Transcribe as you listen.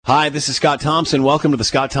Hi, this is Scott Thompson. Welcome to the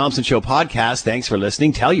Scott Thompson Show Podcast. Thanks for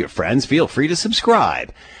listening. Tell your friends. Feel free to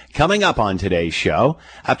subscribe. Coming up on today's show,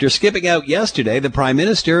 after skipping out yesterday, the Prime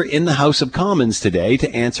Minister in the House of Commons today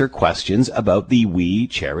to answer questions about the We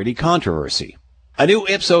Charity controversy. A new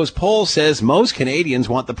Ipsos poll says most Canadians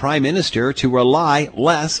want the Prime Minister to rely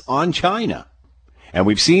less on China. And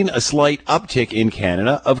we've seen a slight uptick in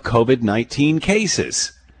Canada of COVID-19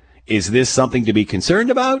 cases. Is this something to be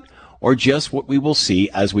concerned about, or just what we will see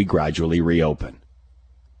as we gradually reopen?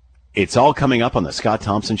 It's all coming up on the Scott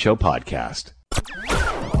Thompson Show Podcast.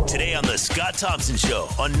 Today on the Scott Thompson Show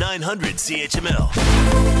on 900 CHML.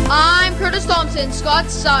 I'm Curtis Thompson,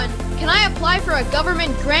 Scott's son. Can I apply for a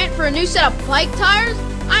government grant for a new set of bike tires?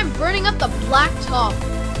 I'm burning up the black top.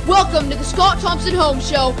 Welcome to the Scott Thompson Home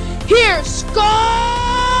Show. Here's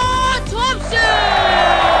Scott Thompson!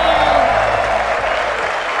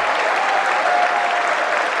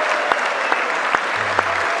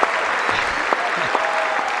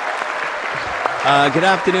 Good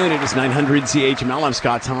afternoon. It is 900 CHML. I'm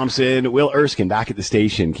Scott Thompson. Will Erskine back at the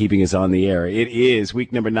station, keeping us on the air. It is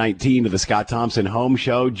week number 19 of the Scott Thompson Home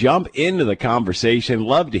Show. Jump into the conversation.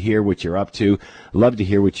 Love to hear what you're up to. Love to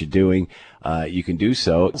hear what you're doing. You can do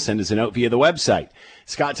so. Send us a note via the website,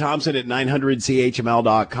 Scott Thompson at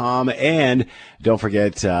 900CHML.com. And don't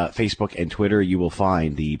forget, Facebook and Twitter. You will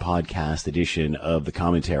find the podcast edition of the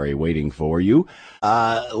commentary waiting for you.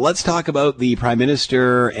 Let's talk about the Prime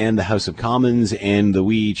Minister and the House of Commons and the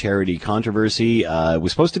We Charity controversy.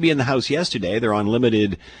 Was supposed to be in the House yesterday. They're on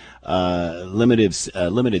limited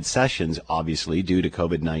sessions, obviously, due to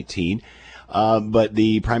COVID-19. But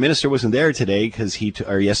the Prime Minister wasn't there today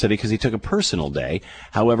yesterday because he took a personal day.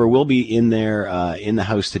 However, we'll be in there, in the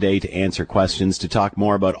House today to answer questions. To talk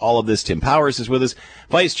more about all of this, Tim Powers is with us,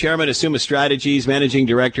 Vice Chairman of Summa Strategies, Managing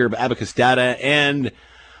Director of Abacus Data, and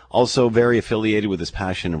also very affiliated with his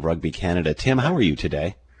passion of Rugby Canada. Tim, how are you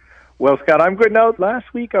today? Well, Scott, I'm good now.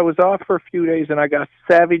 Last week I was off for a few days and I got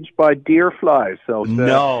savaged by deer flies. So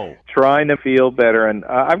trying to feel better. And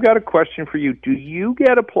I've got a question for you. Do you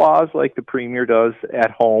get applause like the Premier does at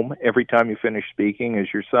home every time you finish speaking? Is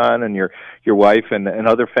your son and your wife and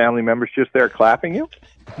other family members just there clapping you?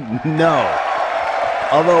 No.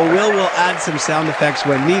 Although Will add some sound effects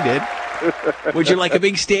when needed. Would you like a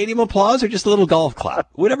big stadium applause or just a little golf clap?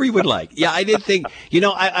 Whatever you would like. Yeah, I did think,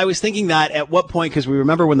 I was thinking that at what point, because we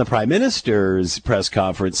remember when the Prime Minister's press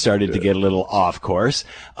conference started to get a little off course.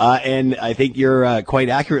 And I think you're quite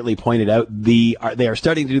accurately pointed out, they are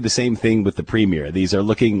starting to do the same thing with the Premier. These are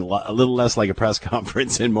looking a little less like a press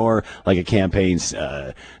conference and more like a campaign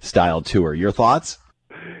style tour. Your thoughts?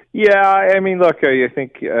 Yeah, I mean, look, I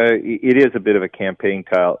think it is a bit of a campaign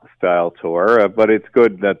style tour, but it's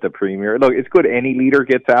good that the Premier, it's good any leader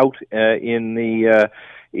gets out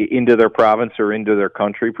into their province or into their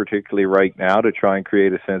country, particularly right now, to try and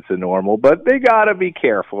create a sense of normal. But they got to be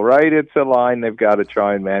careful, right? It's a line they've got to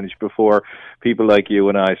try and manage before people like you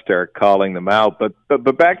and I start calling them out. But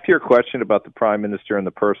back to your question about the Prime Minister and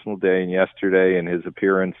the personal day and yesterday and his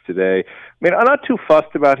appearance today. I mean, I'm not too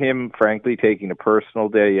fussed about him, frankly, taking a personal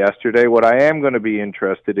day yesterday. What I am going to be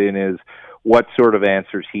interested in is what sort of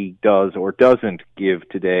answers he does or doesn't give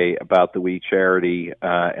today about the We Charity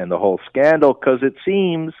and the whole scandal, because it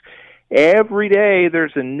seems every day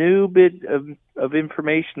there's a new bit of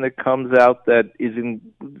information that comes out that is in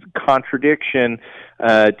contradiction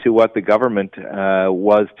to what the government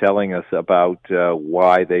was telling us about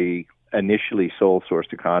why they initially sole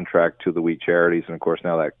sourced a contract to the We Charities, and of course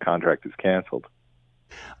now that contract is canceled.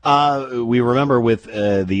 We remember with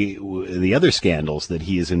the other scandals that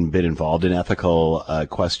he has been involved in, ethical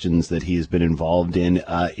questions that he has been involved in.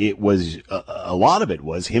 It was a lot of it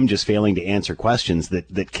was him just failing to answer questions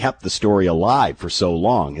that kept the story alive for so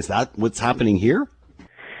long. Is that what's happening here?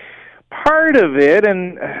 Part of it,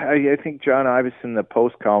 and I think John Iveson, the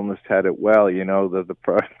Post columnist, had it well. The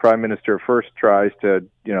Prime Minister first tries to,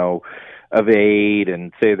 evade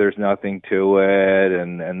and say there's nothing to it,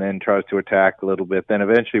 and then tries to attack a little bit. Then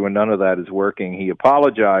eventually, when none of that is working, he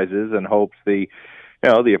apologizes and hopes the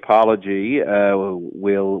apology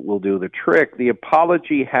will do the trick. The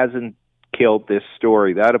apology hasn't killed this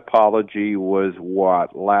story. That apology was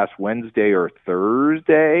last Wednesday or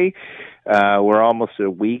Thursday. We're almost a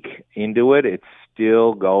week into it. It's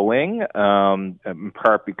still going, in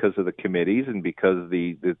part because of the committees and because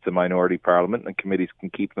it's a minority parliament and the committees can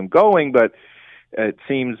keep them going. But it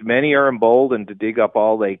seems many are emboldened to dig up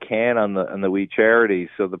all they can on the We Charities.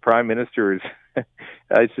 So the Prime Minister is,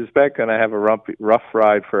 I suspect, going to have a rough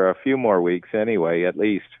ride for a few more weeks anyway, at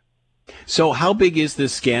least. So how big is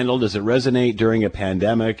this scandal? Does it resonate during a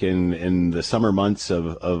pandemic in the summer months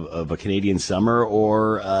of a Canadian summer,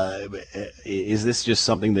 or is this just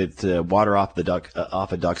something that water off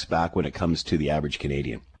a duck's back when it comes to the average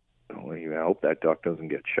Canadian? Well, I hope that duck doesn't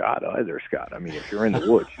get shot either, Scott. I mean, if you're in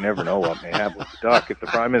the woods, you never know what may happen with the duck. If the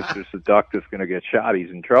Prime Minister's the duck that's going to get shot, he's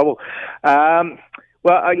in trouble.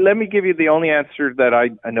 Let me give you the only answer that I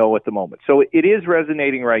know at the moment. So it is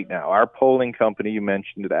resonating right now. Our polling company, you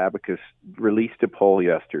mentioned it, Abacus, released a poll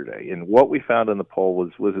yesterday, and what we found in the poll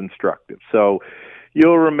was instructive. So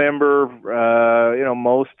you'll remember,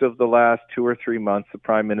 most of the last 2 or 3 months, the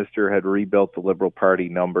Prime Minister had rebuilt the Liberal Party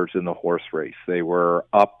numbers in the horse race. They were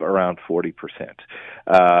up around 40%,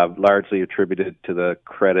 largely attributed to the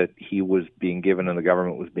credit he was being given and the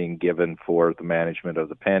government was being given for the management of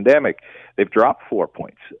the pandemic. They've dropped 4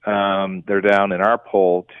 points. They're down in our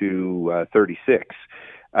poll to 36.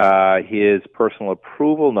 His personal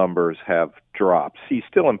approval numbers have dropped. He's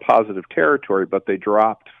still in positive territory, but they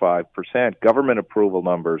dropped 5%. Government approval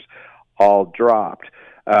numbers all dropped.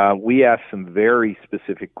 We asked some very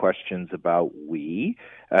specific questions about we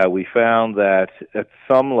found that at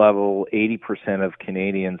some level, 80% of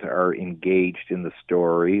Canadians are engaged in the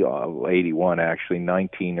story. 81 actually,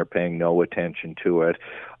 19 are paying no attention to it.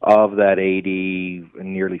 Of that 80,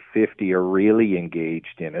 nearly 50 are really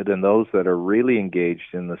engaged in it, and those that are really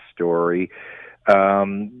engaged in the story,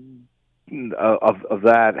 of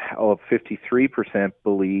that, 53%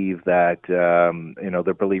 believe that,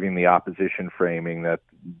 they're believing the opposition framing that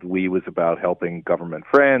we was about helping government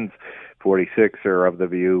friends. 46 are of the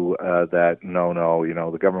view that no,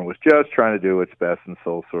 the government was just trying to do its best and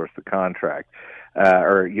sole source the contract.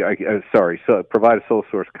 Provide a sole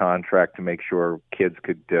source contract to make sure kids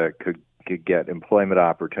could get employment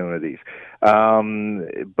opportunities.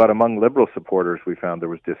 But among Liberal supporters, we found there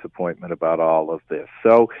was disappointment about all of this.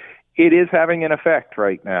 So it is having an effect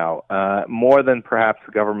right now, more than perhaps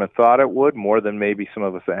the government thought it would, more than maybe some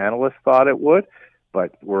of us analysts thought it would.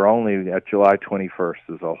 But we're only at July 21st.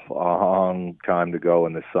 There's a long time to go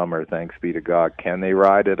in the summer, thanks be to God. Can they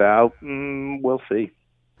ride it out? We'll see.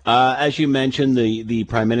 As you mentioned, the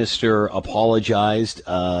Prime Minister apologized.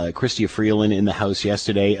 Chrystia Freeland in the House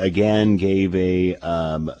yesterday again gave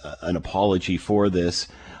an apology for this.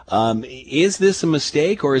 Is this a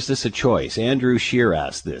mistake or is this a choice? Andrew Scheer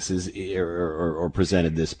asked this, or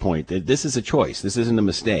presented this point, that this is a choice. This isn't a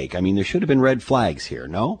mistake. I mean, there should have been red flags here,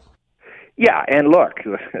 no? Yeah, and look,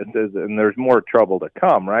 there's more trouble to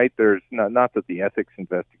come, right? There's not that the ethics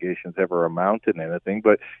investigations ever amounted to anything,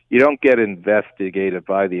 but you don't get investigated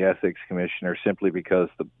by the ethics commissioner simply because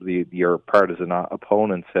your partisan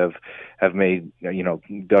opponents have made,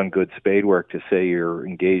 done good spade work to say you're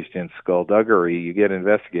engaged in skullduggery. You get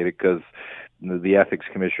investigated because the ethics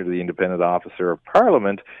commissioner, the independent officer of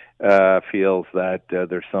Parliament, feels that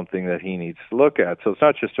there's something that he needs to look at. So it's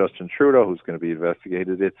not just Justin Trudeau who's going to be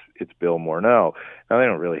investigated, it's Bill Morneau. Now, they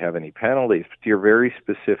don't really have any penalties, but to your very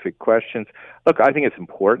specific questions, look, I think it's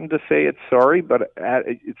important to say it's sorry, but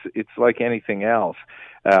it's like anything else.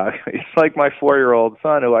 It's like my 4-year-old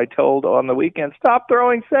son who I told on the weekend, stop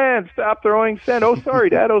throwing sand. Oh,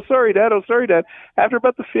 sorry, Dad. Oh, sorry, Dad. After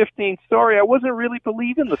about the 15th story, I wasn't really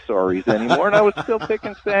believing the stories anymore, and I was still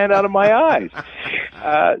picking sand out of my eyes.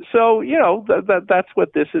 That's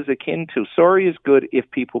what this is akin to. Sorry is good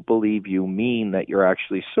if people believe you mean that you're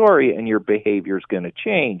actually sorry and your behavior is going to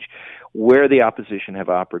change. Where the opposition have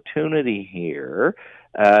opportunity here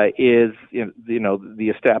is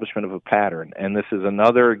the establishment of a pattern, and this is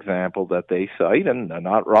another example that they cite, and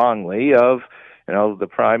not wrongly, of the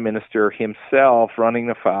Prime Minister himself running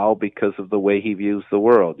afoul because of the way he views the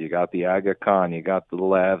world. You got the Aga Khan, you got the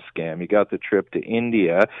Lav scam, you got the trip to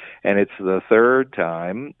India, and it's the third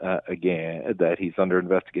time, again, that he's under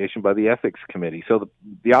investigation by the Ethics Committee. So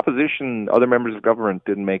the opposition, other members of government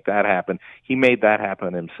didn't make that happen. He made that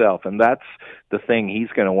happen himself, and that's the thing he's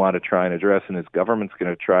going to want to try and address, and his government's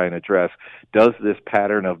going to try and address. Does this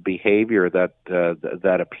pattern of behavior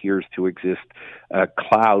that appears to exist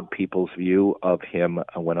cloud people's view of him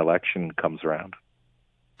when election comes around?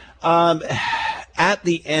 At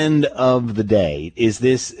the end of the day, is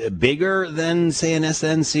this bigger than, say, an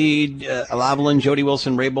SNC, Lavalin, Jody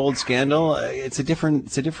Wilson-Raybould scandal? It's a different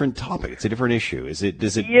topic. It's a different issue. Does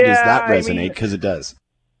that resonate? Because it does.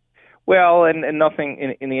 Well, and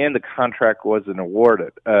nothing, in the end, the contract wasn't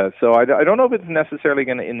awarded. So I don't know if it's necessarily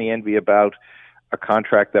going to, in the end, be about a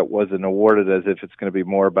contract that wasn't awarded, as if it's going to be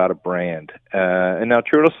more about a brand. And now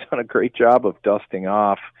Trudeau's done a great job of dusting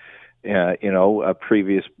off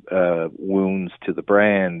previous wounds to the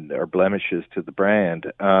brand or blemishes to the brand.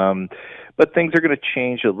 But things are going to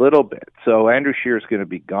change a little bit. So Andrew Scheer is going to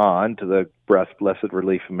be gone, to the blessed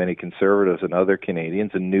relief of many Conservatives and other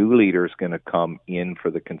Canadians. A new leader is going to come in for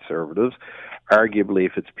the Conservatives. Arguably,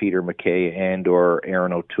 if it's Peter MacKay and or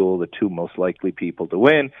Aaron O'Toole, the two most likely people to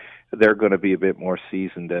win, they're going to be a bit more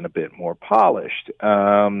seasoned and a bit more polished.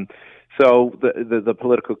 So the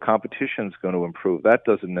political competition is going to improve. That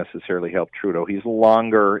doesn't necessarily help Trudeau. He's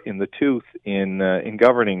longer in the tooth in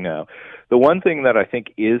governing now. The one thing that I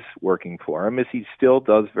think is working for him is he still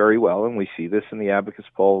does very well, and we see this in the Abacus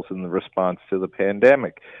polls in the response to the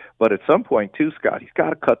pandemic. But at some point, too, Scott, he's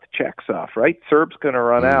got to cut the checks off, right? CERB's going to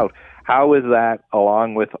run out. How is that,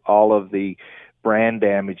 along with all of the brand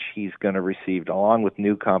damage he's going to receive, along with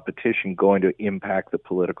new competition, going to impact the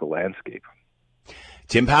political landscape?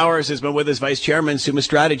 Tim Powers has been with us, Vice Chairman, Summa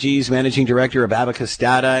Strategies, Managing Director of Abacus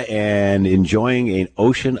Data, and enjoying an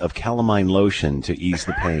ocean of calamine lotion to ease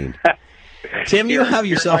the pain. Tim, you have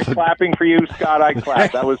yourself... I'm clapping for you, Scott. I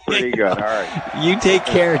clapped. That was pretty good. All right. You take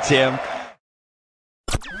care, Tim.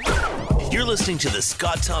 You're listening to the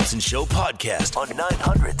Scott Thompson Show podcast on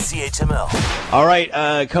 900 CHML. All right,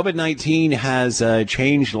 COVID-19 has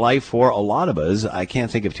changed life for a lot of us. I can't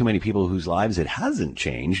think of too many people whose lives it hasn't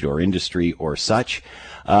changed, or industry or such.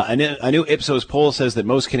 A new IPSOS poll says that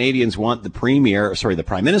most Canadians want the Prime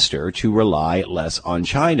Minister to rely less on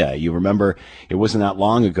China. You remember it wasn't that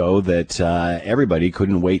long ago that everybody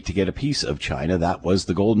couldn't wait to get a piece of China. That was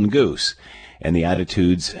the golden goose. And the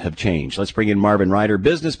attitudes have changed. Let's bring in Marvin Ryder,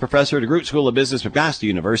 business professor at DeGroote School of Business, McMaster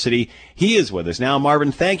University. He is with us now.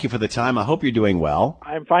 Marvin, thank you for the time. I hope you're doing well.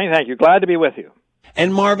 I'm fine, thank you. Glad to be with you.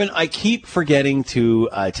 And Marvin, I keep forgetting to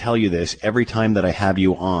tell you this every time that I have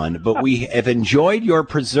you on, but we have enjoyed your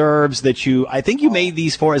preserves that I think you made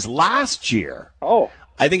these for us last year. Oh.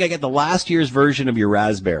 I think I got the last year's version of your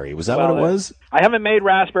raspberry. Was that what it was? I haven't made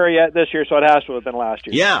raspberry yet this year, so it has to have been last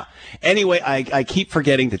year. Yeah. Anyway, I keep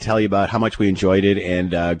forgetting to tell you about how much we enjoyed it,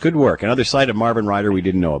 and good work. Another side of Marvin Ryder we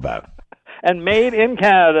didn't know about. And made in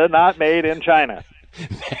Canada, not made in China.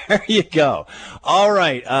 There you go. All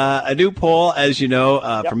right. A new poll, as you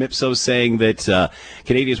know, from Ipsos saying that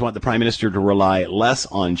Canadians want the Prime Minister to rely less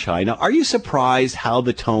on China. Are you surprised how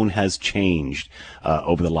the tone has changed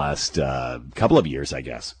over the last couple of years, I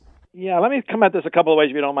guess? Yeah, let me come at this a couple of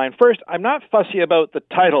ways if you don't mind. First, I'm not fussy about the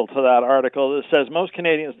title to that article that says most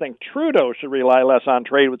Canadians think Trudeau should rely less on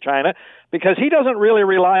trade with China, because he doesn't really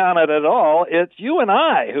rely on it at all. It's you and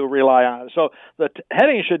I who rely on it. So the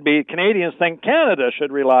heading should be Canadians think Canada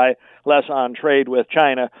should rely less on trade with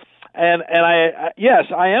China. And yes,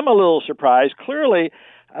 I am a little surprised. Clearly,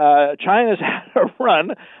 China's had a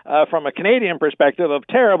run from a Canadian perspective of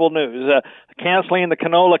terrible news, canceling the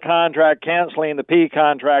canola contract, canceling the pea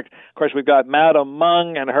contract. Of course, we've got Madam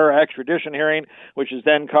Meng and her extradition hearing, which has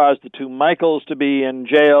then caused the two Michaels to be in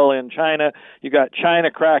jail in China. You've got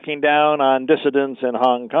China cracking down on dissidents in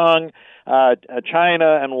Hong Kong.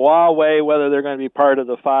 China and Huawei, whether they're going to be part of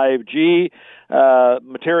the 5G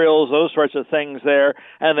materials, those sorts of things there.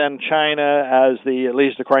 And then China as at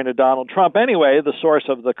least according to Donald Trump anyway, the source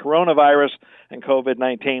of the coronavirus and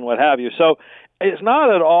COVID-19, what have you. So it's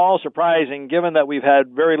not at all surprising, given that we've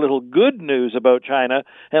had very little good news about China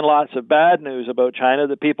and lots of bad news about China,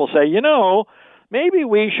 that people say, maybe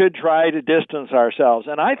we should try to distance ourselves.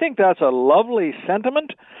 And I think that's a lovely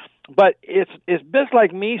sentiment. But it's just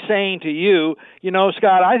like me saying to you,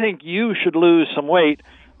 Scott, I think you should lose some weight.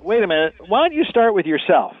 Wait a minute, why don't you start with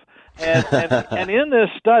yourself? And in this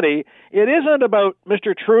study, it isn't about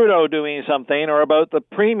Mr. Trudeau doing something or about the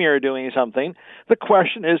Premier doing something. The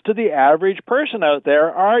question is to the average person out there,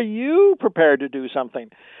 are you prepared to do something?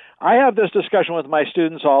 I have this discussion with my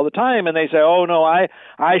students all the time, and they say, oh, no, I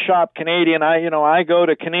shop Canadian. I go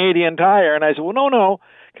to Canadian Tire. And I say, well, no.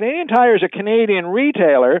 Canadian Tire is a Canadian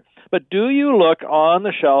retailer, but do you look on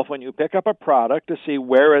the shelf when you pick up a product to see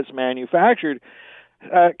where it's manufactured?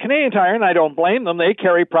 Canadian Tire, and I don't blame them, they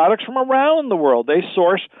carry products from around the world. They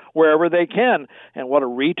source wherever they can. And what a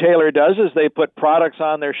retailer does is they put products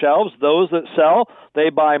on their shelves. Those that sell, they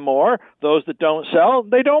buy more. Those that don't sell,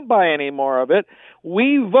 they don't buy any more of it.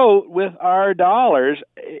 We vote with our dollars.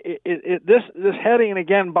 This heading,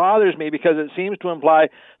 again, bothers me because it seems to imply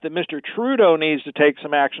that Mr. Trudeau needs to take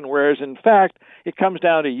some action, whereas, in fact, it comes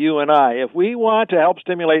down to you and I. If we want to help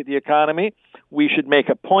stimulate the economy, we should make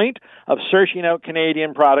a point of searching out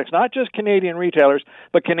Canadian products, not just Canadian retailers,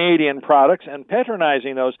 but Canadian products, and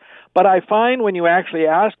patronizing those. But I find when you actually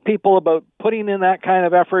ask people about putting in that kind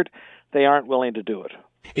of effort, they aren't willing to do it.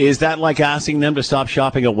 Is that like asking them to stop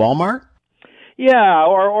shopping at Walmart? Yeah,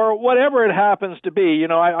 or whatever it happens to be. You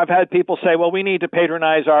know, I've had people say, well, we need to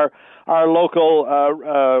patronize our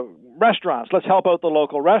local restaurants. Let's help out the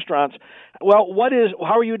local restaurants. Well,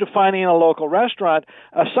 how are you defining a local restaurant?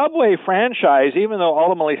 A Subway franchise, even though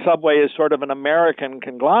ultimately Subway is sort of an American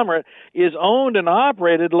conglomerate, is owned and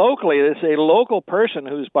operated locally. It's a local person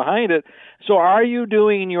who's behind it. So are you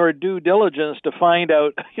doing your due diligence to find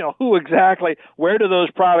out, who exactly, where do those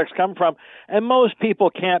products come from? And most people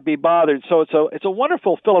can't be bothered. So it's a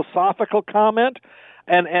wonderful philosophical comment.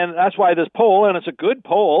 And that's why this poll, and it's a good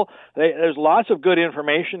poll, there's lots of good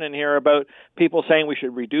information in here about people saying we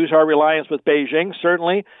should reduce our reliance with Beijing.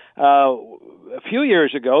 Certainly, a few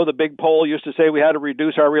years ago, the big poll used to say we had to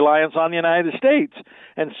reduce our reliance on the United States.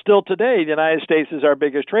 And still today, the United States is our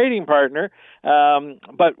biggest trading partner.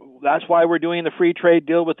 But that's why we're doing the free trade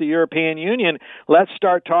deal with the European Union. Let's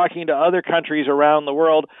start talking to other countries around the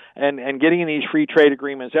world and getting these free trade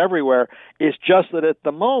agreements everywhere. It's just that at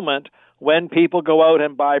the moment, when people go out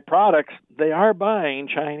and buy products, they are buying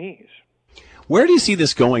Chinese. Where do you see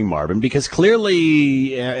this going, Marvin? Because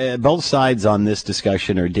clearly both sides on this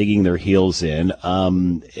discussion are digging their heels in.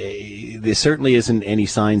 There certainly isn't any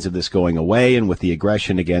signs of this going away, and with the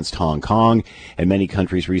aggression against Hong Kong and many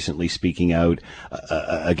countries recently speaking out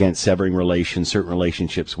against severing certain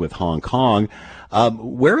relationships with Hong Kong,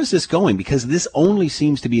 where is this going? Because this only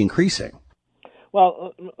seems to be increasing.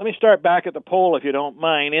 Well, let me start back at the poll, if you don't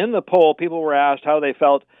mind. In the poll, people were asked how they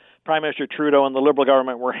felt Prime Minister Trudeau and the Liberal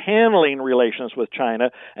government were handling relations with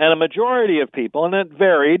China, and a majority of people, and it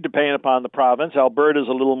varied depending upon the province. Alberta is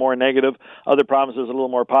a little more negative, other provinces a little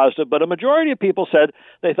more positive, but a majority of people said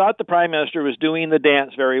they thought the Prime Minister was doing the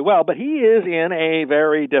dance very well, but he is in a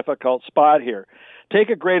very difficult spot here. Take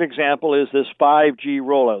a great example is this 5G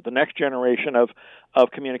rollout, the next generation of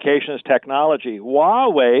communications technology.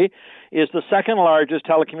 Huawei is the second largest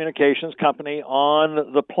telecommunications company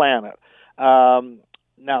on the planet.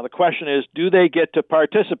 Now, the question is, do they get to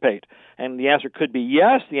participate? And the answer could be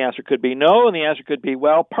yes, the answer could be no, and the answer could be,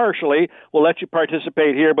 well, partially. We'll let you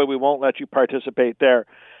participate here, but we won't let you participate there.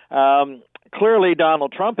 Clearly,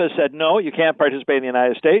 Donald Trump has said, no, you can't participate in the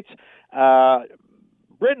United States.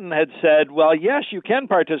 Britain had said, well, yes, you can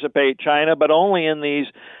participate, China, but only in these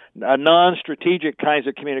non-strategic kinds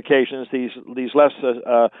of communications, these less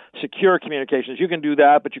secure communications. You can do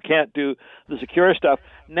that, but you can't do the secure stuff.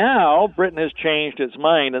 Now, Britain has changed its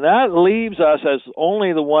mind, and that leaves us as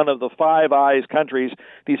only the one of the Five Eyes countries.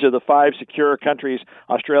 These are the five secure countries,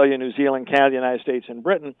 Australia, New Zealand, Canada, United States, and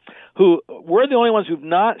Britain, who we're the only ones who've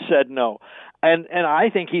not said no. And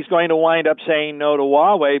I think he's going to wind up saying no to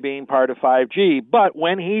Huawei being part of 5G. But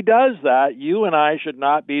when he does that, you and I should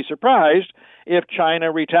not be surprised if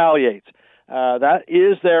China retaliates. That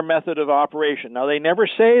is their method of operation. Now, they never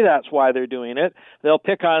say that's why they're doing it. They'll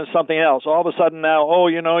pick on something else. All of a sudden now,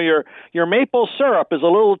 your maple syrup is a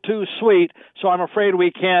little too sweet, so I'm afraid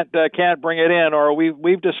we can't bring it in. Or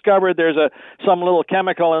we've discovered there's some little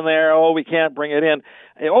chemical in there. Oh, we can't bring it in.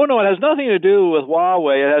 Oh, no, it has nothing to do with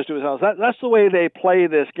Huawei. It has to do with us. That's the way they play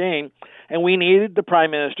this game. And we needed the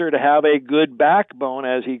Prime Minister to have a good backbone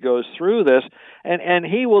as he goes through this. And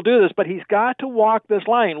he will do this, but he's got to walk this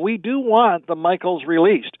line. We do want the Michaels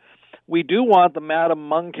released. We do want the Madam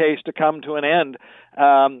Mung case to come to an end.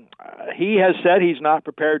 He has said he's not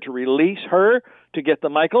prepared to release her to get the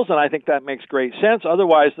Michaels, and I think that makes great sense.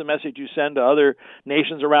 Otherwise, the message you send to other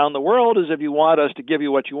nations around the world is if you want us to give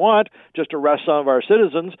you what you want, just arrest some of our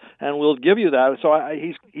citizens, and we'll give you that. So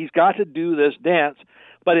he's got to do this dance.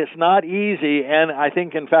 But it's not easy, and I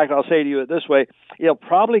think, in fact, I'll say to you it this way, it'll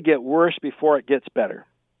probably get worse before it gets better.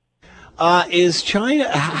 How is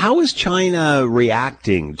China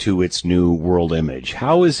reacting to its new world image?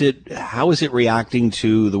 How is it reacting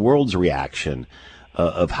to the world's reaction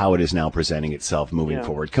of how it is now presenting itself moving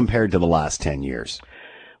forward compared to the last 10 years?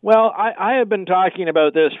 Well, I have been talking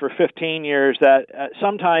about this for 15 years, that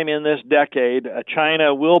sometime in this decade,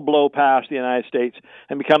 China will blow past the United States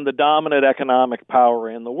and become the dominant economic power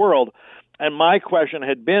in the world. And my question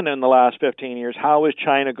had been in the last 15 years, how is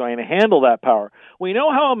China going to handle that power? We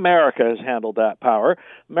know how America has handled that power.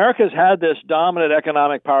 America's had this dominant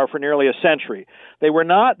economic power for nearly a century. They were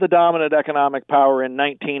not the dominant economic power in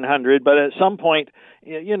 1900, but at some point,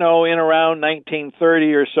 in around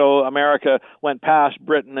 1930 or so, America went past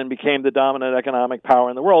Britain and became the dominant economic power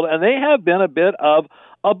in the world. And they have been a bit of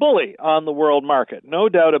a bully on the world market, no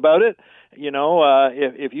doubt about it.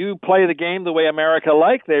 If you play the game the way America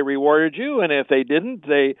liked, they rewarded you, and if they didn't,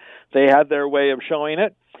 they had their way of showing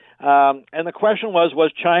it. And the question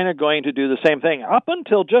was China going to do the same thing? Up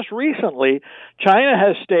until just recently, China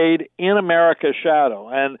has stayed in America's shadow,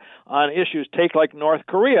 and on issues, take like North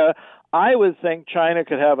Korea, I would think China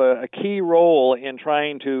could have a key role in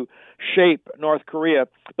trying to shape North Korea.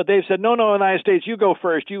 But they've said, no, United States, you go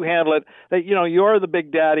first, you handle it. That, you're the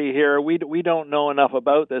big daddy here. We don't know enough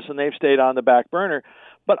about this, and they've stayed on the back burner.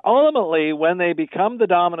 But ultimately, when they become the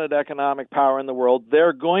dominant economic power in the world,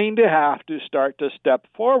 they're going to have to start to step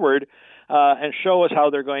forward and show us how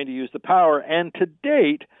they're going to use the power. And to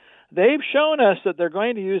date, they've shown us that they're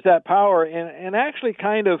going to use that power in actually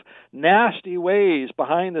kind of nasty ways,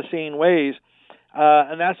 behind-the-scene ways.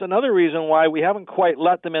 And that's another reason why we haven't quite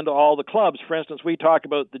let them into all the clubs. For instance, we talk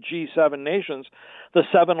about the G7 nations, the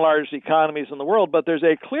 7 largest economies in the world, but there's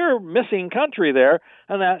a clear missing country there,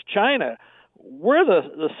 and that's China. We're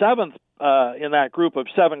the 7th in that group of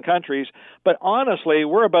 7 countries, but honestly,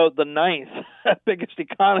 we're about the 9th biggest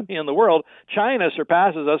economy in the world. China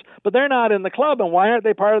surpasses us, but they're not in the club. And why aren't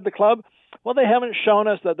they part of the club? Well, they haven't shown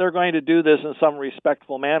us that they're going to do this in some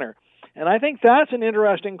respectful manner. And I think that's an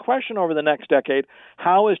interesting question over the next decade.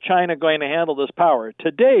 How is China going to handle this power?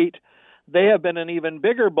 To date, they have been an even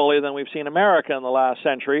bigger bully than we've seen America in the last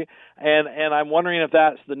century, and I'm wondering if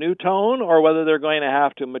that's the new tone or whether they're going to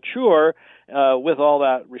have to mature with all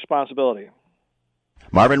that responsibility.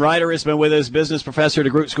 Marvin Ryder has been with us, business professor at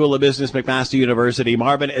DeGroote School of Business, McMaster University.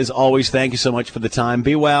 Marvin, as always, thank you so much for the time.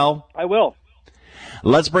 Be well. I will.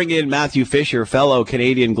 Let's bring in Matthew Fisher, fellow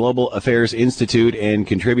Canadian Global Affairs Institute and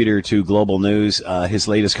contributor to Global News. His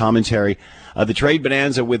latest commentary, the trade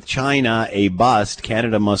bonanza with China, a bust.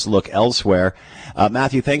 Canada must look elsewhere.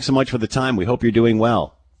 Matthew, thanks so much for the time. We hope you're doing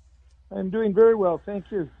well. I'm doing very well. Thank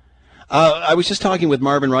you. I was just talking with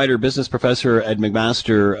Marvin Ryder, business professor at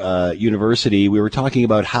McMaster University. We were talking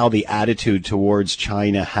about how the attitude towards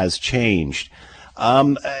China has changed.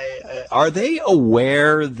 Are they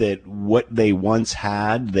aware that what they once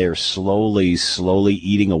had, they're slowly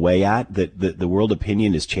eating away at, that the world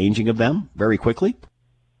opinion is changing of them very quickly?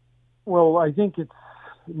 Well, I think it's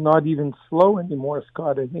not even slow anymore,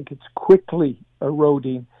 Scott. I think it's quickly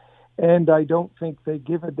eroding, and I don't think they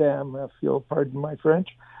give a damn, if you'll pardon my French.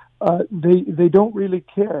 They don't really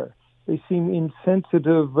care. They seem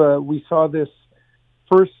insensitive. We saw this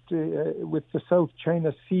first with the South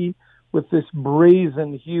China Sea, with this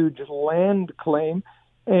brazen, huge land claim,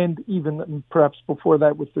 and even perhaps before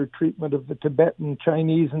that with their treatment of the Tibetan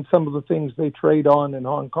Chinese and some of the things they tried on in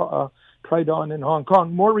Hong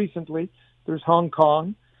Kong. More recently, there's Hong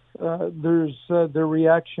Kong. There's their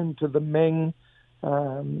reaction to the Meng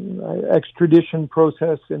extradition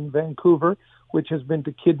process in Vancouver, which has been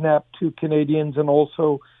to kidnap 2 Canadians and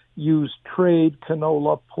also use trade,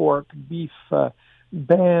 canola, pork, beef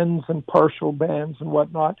bans and partial bans and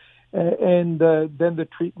whatnot. And then the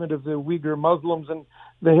treatment of the Uyghur Muslims. And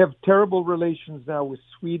they have terrible relations now with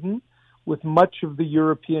Sweden, with much of the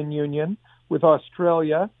European Union, with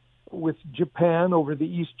Australia, with Japan over the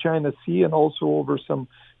East China Sea, and also over some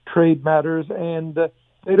trade matters. And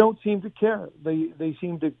they don't seem to care. They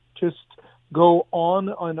seem to just go on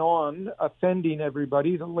and on, offending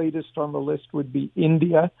everybody. The latest on the list would be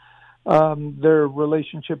India. Their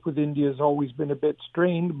relationship with India has always been a bit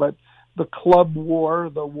strained, but the club war,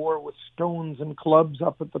 the war with stones and clubs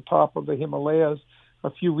up at the top of the Himalayas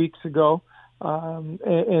a few weeks ago,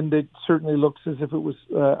 and it certainly looks as if it was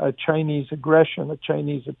a Chinese aggression, a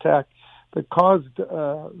Chinese attack that caused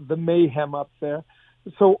the mayhem up there.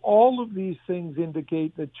 So all of these things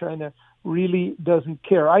indicate that China really doesn't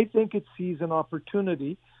care. I think it sees an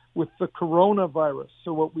opportunity with the coronavirus.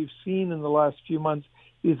 So what we've seen in the last few months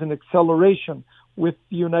is an acceleration with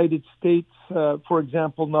the United States, for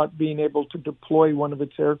example, not being able to deploy one of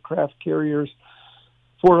its aircraft carriers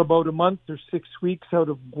for about a month or 6 weeks out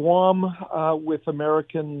of Guam, with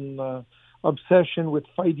American obsession with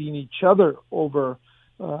fighting each other over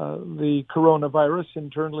the coronavirus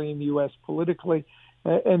internally in the U.S. politically.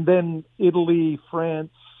 And then Italy,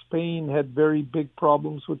 France, Spain had very big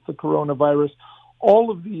problems with the coronavirus.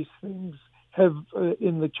 All of these things have,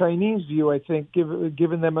 in the Chinese view, I think,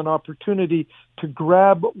 given them an opportunity to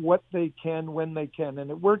grab what they can when they can. And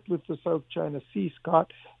it worked with the South China Sea,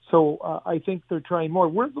 Scott. So I think they're trying more.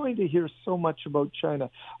 We're going to hear so much about China.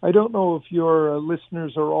 I don't know if your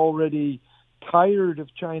listeners are already tired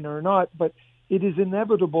of China or not, but it is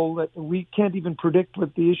inevitable that we can't even predict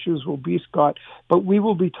what the issues will be, Scott, but we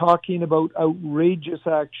will be talking about outrageous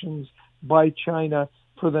actions by China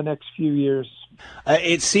for the next few years.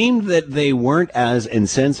 It seemed that they weren't as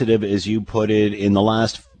insensitive as you put it in the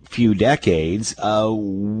last few decades.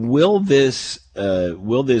 Will this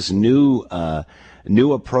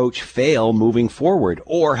new approach fail moving forward,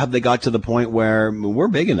 or have they got to the point where we're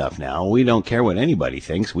big enough now, we don't care what anybody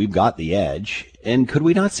thinks, we've got the edge, and could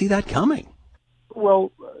we not see that coming?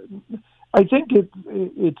 Well, I think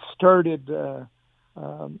it started a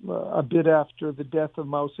bit after the death of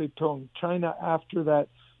Mao Zedong. China, after that,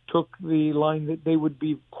 took the line that they would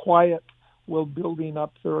be quiet while building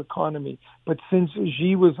up their economy. But since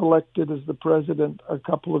Xi was elected as the president a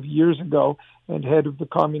couple of years ago and head of the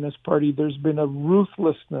Communist Party, there's been a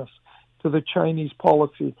ruthlessness to the Chinese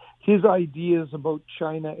policy. His ideas about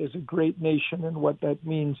China as a great nation and what that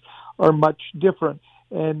means are much different.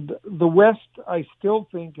 And the West, I still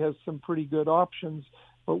think, has some pretty good options,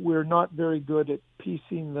 but we're not very good at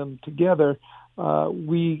piecing them together.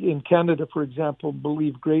 We in Canada, for example,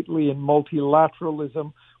 believe greatly in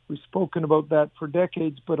multilateralism. We've spoken about that for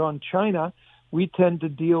decades, but on China, we tend to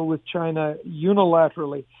deal with China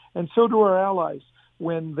unilaterally, and so do our allies.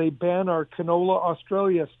 When they ban our canola,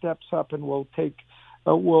 Australia steps up and will take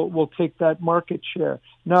that market share.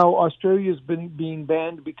 Now Australia's been being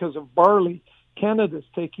banned because of barley. Canada's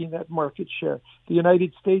taking that market share. The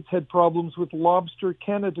United States had problems with lobster.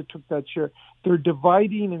 Canada took that share. They're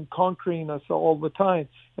dividing and conquering us all the time.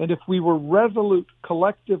 And if we were resolute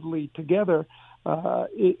collectively together,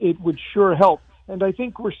 it would sure help. And I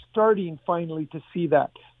think we're starting finally to see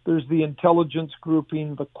that. There's the intelligence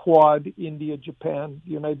grouping, the Quad, India, Japan,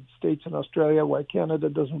 the United States, and Australia. Why Canada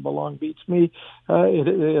doesn't belong beats me.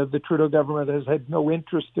 The Trudeau government has had no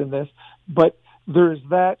interest in this. But there's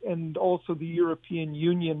that, and also the European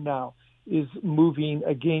Union now is moving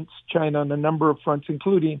against China on a number of fronts,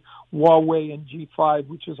 including Huawei and G5,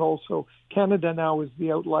 which is also, Canada now is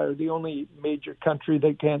the outlier, the only major country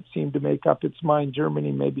that can't seem to make up its mind.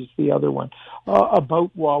 Germany maybe is the other one,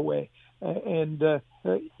 about Huawei. And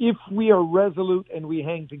if we are resolute and we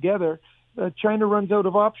hang together, China runs out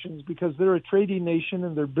of options because they're a trading nation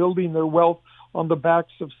and they're building their wealth on the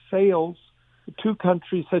backs of sales to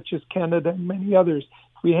countries such as Canada and many others.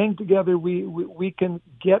 If we hang together, we can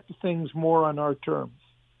get things more on our terms.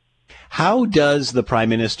 How does the Prime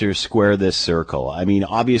Minister square this circle? I mean,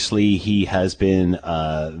 obviously he has been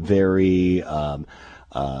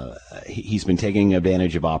he's been taking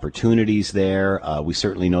advantage of opportunities there. We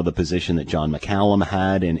certainly know the position that John McCallum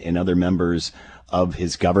had and other members of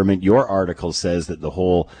his government. Your article says that the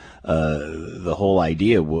whole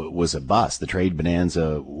idea was a bust. The trade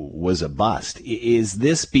bonanza was a bust. Is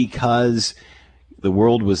this because the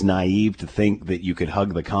world was naive to think that you could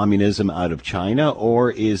hug the communism out of China,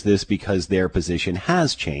 or is this because their position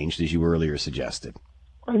has changed, as you earlier suggested?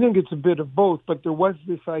 I think it's a bit of both, but there was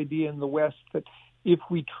this idea in the West that if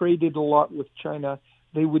we traded a lot with China,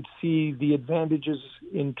 they would see the advantages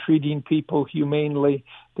in treating people humanely.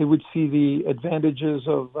 They would see the advantages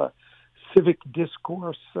of civic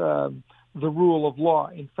discourse, the rule of law.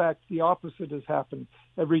 In fact, the opposite has happened.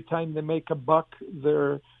 Every time they make a buck,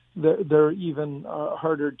 they're even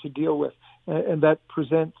harder to deal with. And that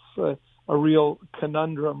presents a real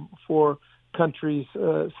conundrum for countries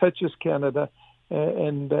such as Canada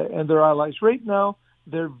and their allies. Right now,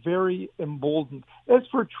 they're very emboldened. As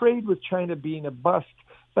for trade with China being a bust,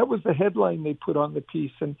 that was the headline they put on the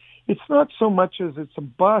piece. And it's not so much as it's a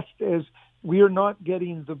bust as we are not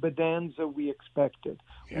getting the bonanza we expected.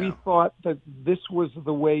 Yeah. We thought that this was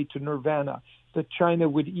the way to nirvana, that China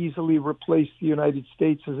would easily replace the United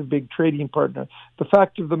States as a big trading partner. The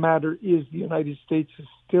fact of the matter is the United States is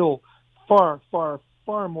still far, far,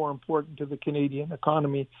 far more important to the Canadian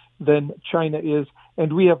economy than China is.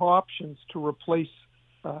 And we have options to replace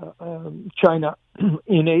China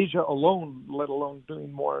in Asia alone, let alone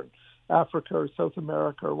doing more in Africa or South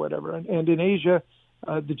America or whatever. And in Asia,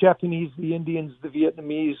 the Japanese, the Indians, the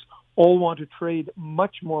Vietnamese all want to trade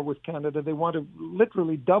much more with Canada. They want to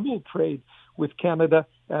literally double trade with Canada.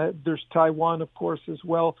 There's Taiwan, of course, as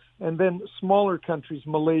well. And then smaller countries,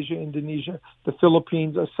 Malaysia, Indonesia, the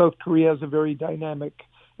Philippines, South Korea has a very dynamic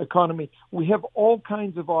economy. We have all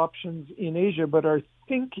kinds of options in Asia, but our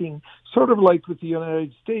thinking, sort of like with the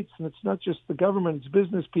United States, and it's not just the government, it's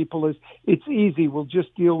business people, is it's easy. We'll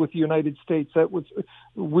just deal with the United States.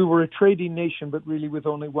 We were a trading nation, but really with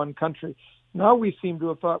only one country. Now we seem to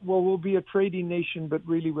have thought, well, we'll be a trading nation, but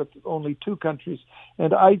really with only two countries.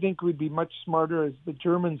 And I think we'd be much smarter, as the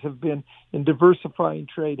Germans have been, in diversifying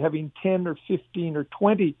trade, having 10 or 15 or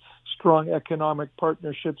 20 strong economic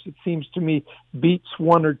partnerships. It seems to me beats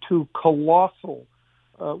one or two colossal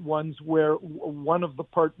ones where one of the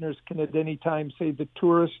partners can at any time say the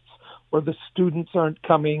tourists or the students aren't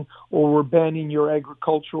coming, or we're banning your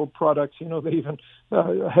agricultural products. You know, they even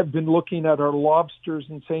have been looking at our lobsters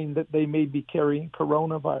and saying that they may be carrying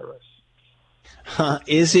coronavirus.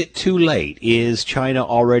 Is it too late? Is China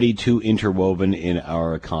already too interwoven in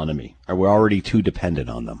our economy? Are we already too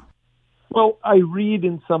dependent on them? Well, I read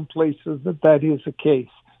in some places that is the case.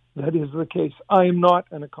 That is the case. I am not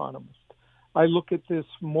an economist. I look at this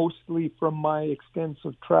mostly from my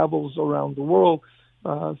extensive travels around the world,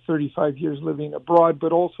 35 years living abroad,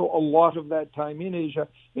 but also a lot of that time in Asia,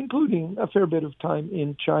 including a fair bit of time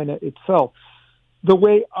in China itself. The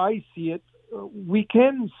way I see it, we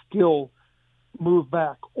can still move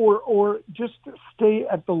back or just stay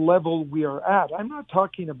at the level we are at. I'm not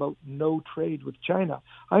talking about no trade with China.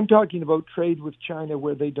 I'm talking about trade with China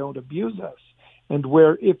where they don't abuse us and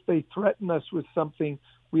where if they threaten us with something,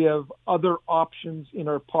 we have other options in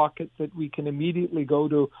our pocket that we can immediately go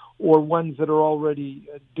to or ones that are already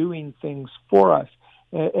doing things for us.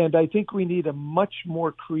 And I think we need a much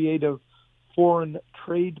more creative foreign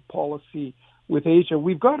trade policy with Asia.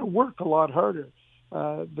 We've got to work a lot harder.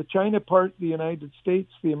 The China part, the United States,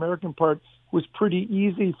 the American part was pretty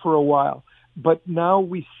easy for a while. But now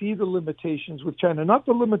we see the limitations with China, not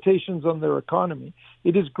the limitations on their economy.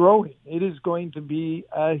 It is growing. It is going to be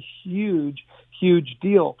a huge, huge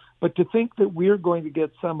deal. But to think that we're going to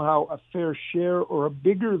get somehow a fair share or a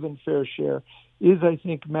bigger than fair share is, I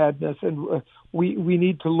think, madness. And we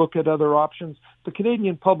need to look at other options. The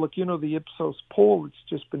Canadian public, the IPSOS poll that's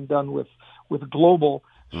just been done with Global,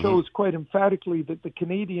 shows quite emphatically that the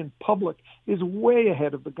Canadian public is way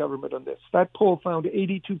ahead of the government on this. That poll found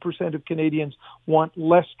 82% of Canadians want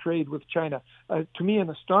less trade with China. To me, an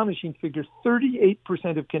astonishing figure,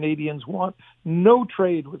 38% of Canadians want no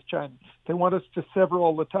trade with China. They want us to sever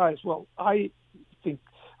all the ties. Well, I think,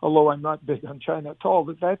 although I'm not big on China at all,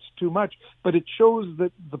 that that's too much. But it shows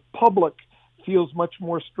that the public feels much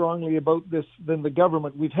more strongly about this than the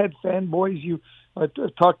government. We've had fanboys. You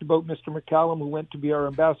talked about Mr. McCallum, who went to be our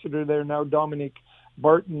ambassador there, now Dominic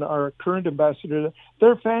Barton, our current ambassador.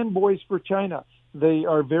 They're fanboys for China. They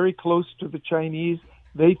are very close to the Chinese.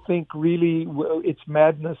 They think really it's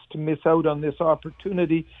madness to miss out on this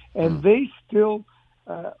opportunity, and they still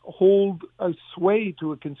hold a sway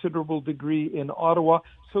to a considerable degree in Ottawa.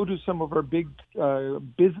 So do some of our big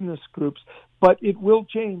business groups. But it will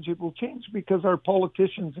change. It will change because our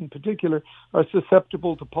politicians in particular are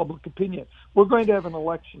susceptible to public opinion. We're going to have an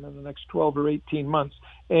election in the next 12 or 18 months.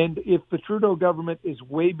 And if the Trudeau government is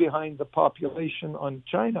way behind the population on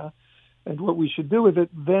China and what we should do with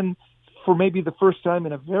it, then for maybe the first time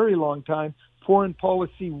in a very long time, foreign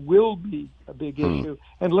policy will be a big issue.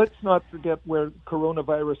 And let's not forget where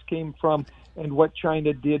coronavirus came from and what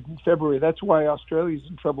China did in February. That's why Australia's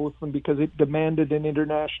in trouble with them, because it demanded an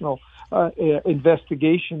international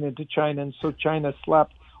investigation into China. And so China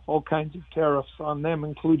slapped all kinds of tariffs on them,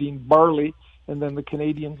 including barley. And then the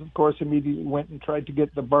Canadians, of course, immediately went and tried to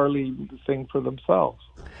get the barley thing for themselves.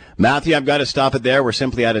 Matthew, I've got to stop it there. We're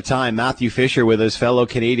simply out of time. Matthew Fisher with us, fellow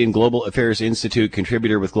Canadian Global Affairs Institute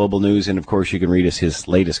contributor with Global News. And, of course, you can read us his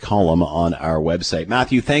latest column on our website.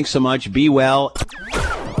 Matthew, thanks so much. Be well.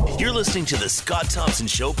 You're listening to the Scott Thompson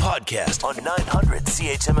Show podcast on 900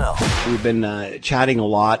 CHML. We've been chatting a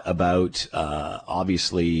lot about,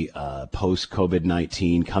 obviously,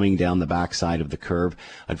 post-COVID-19 coming down the backside of the curve.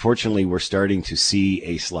 Unfortunately, we're starting to see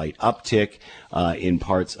a slight uptick in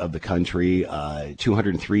parts of the country.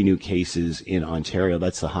 203 new cases in Ontario.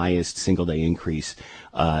 That's the highest single-day increase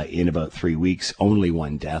in about 3 weeks. Only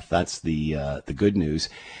one death. That's the good news.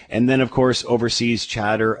 And then, of course, overseas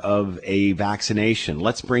chatter of a vaccination.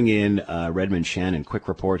 Let's bring in Redmond Shannon. Quick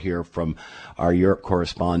report here from our Europe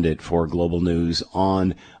correspondent for Global News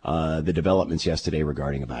on the developments yesterday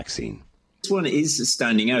regarding a vaccine. This one is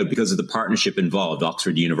standing out because of the partnership involved.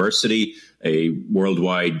 Oxford University, a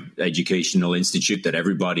worldwide educational institute that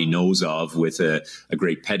everybody knows of with a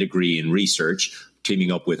great pedigree in research,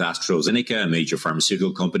 teaming up with AstraZeneca, a major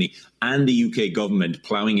pharmaceutical company, and the UK government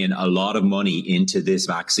plowing in a lot of money into this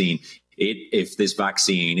vaccine. If this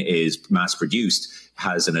vaccine is mass-produced,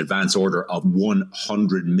 has an advance order of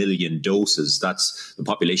 100 million doses. That's the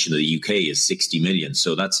population of the UK is 60 million.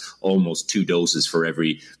 So that's almost 2 doses for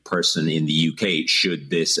every person in the UK should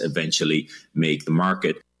this eventually make the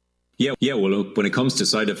market. Yeah. Well, when it comes to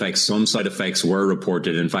side effects, some side effects were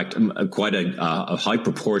reported. In fact, quite a high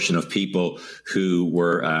proportion of people who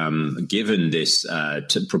were given this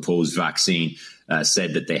proposed vaccine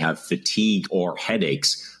said that they have fatigue or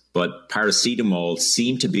headaches. But paracetamol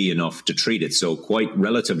seemed to be enough to treat it. So quite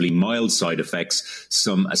relatively mild side effects,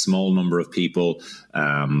 a small number of people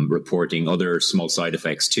reporting other small side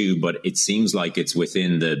effects too. But it seems like it's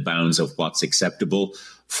within the bounds of what's acceptable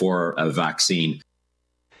for a vaccine.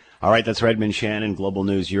 All right, that's Redmond Shannon, Global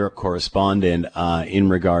News Europe correspondent, in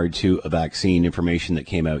regard to a vaccine information that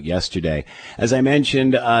came out yesterday. As I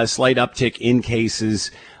mentioned, a slight uptick in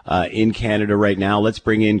cases in Canada right now. Let's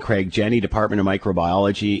bring in Craig Jenne, Department of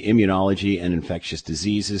Microbiology, Immunology and Infectious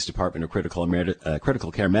Diseases, Department of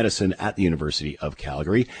Critical Care Medicine at the University of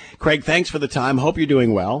Calgary. Craig, thanks for the time. Hope you're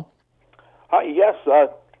doing well. Hi, yes,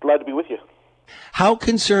 glad to be with you. How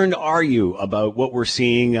concerned are you about what we're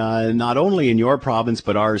seeing, not only in your province,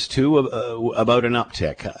 but ours too, about an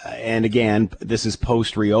uptick? And again, this is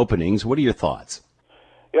post-reopenings. What are your thoughts?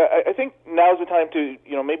 Yeah, I think now's the time to,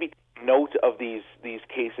 maybe take note of these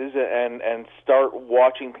cases and start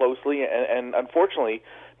watching closely and unfortunately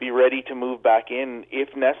be ready to move back in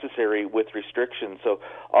if necessary with restrictions. So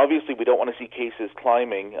obviously we don't want to see cases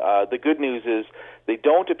climbing. The good news is they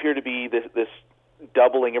don't appear to be this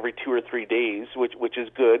doubling every 2 or 3 days, which is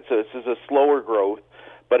good. So this is a slower growth,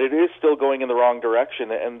 but it is still going in the wrong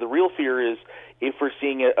direction. And the real fear is if we're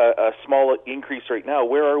seeing a small increase right now,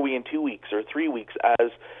 where are we in 2 weeks or 3 weeks? As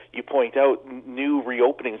you point out, new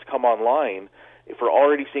reopenings come online. If we're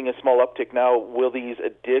already seeing a small uptick now, will these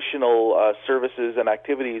additional services and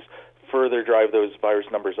activities further drive those virus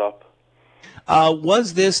numbers up?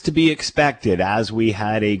 Was this to be expected as we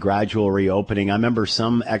had a gradual reopening? I remember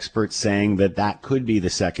some experts saying that could be the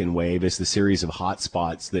second wave as the series of hot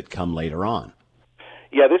spots that come later on.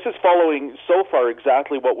 Yeah, this is following so far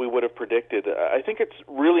exactly what we would have predicted. I think it's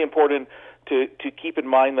really important to keep in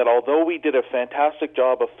mind that although we did a fantastic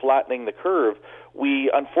job of flattening the curve,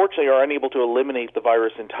 we unfortunately are unable to eliminate the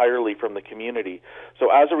virus entirely from the community. So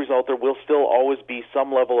as a result, there will still always be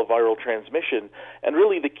some level of viral transmission. And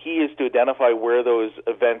really the key is to identify where those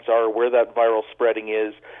events are, where that viral spreading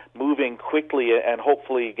is, moving quickly and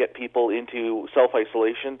hopefully get people into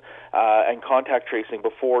self-isolation and contact tracing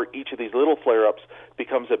before each of these little flare-ups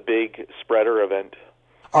becomes a big spreader event.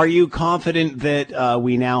 Are you confident that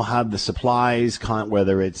we now have the supplies,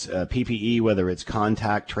 whether it's PPE, whether it's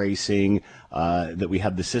contact tracing, that we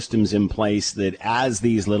have the systems in place that as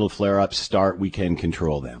these little flare-ups start, we can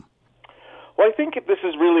control them? Well, I think this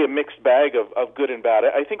is really a mixed bag of good and bad.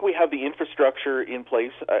 I think we have the infrastructure in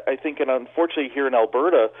place. I think, and unfortunately here in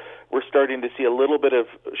Alberta, we're starting to see a little bit of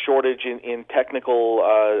shortage in technical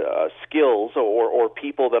skills or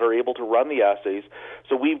people that are able to run the assays.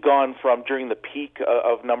 So we've gone from, during the peak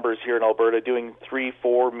of numbers here in Alberta, doing 3,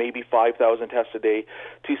 4, maybe 5,000 tests a day,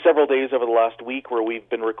 to several days over the last week where we've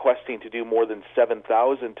been requesting to do more than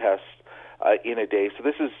 7,000 tests in a day. So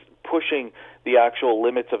this is pushing the actual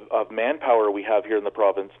limits of manpower we have here in the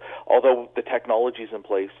province, although the technology is in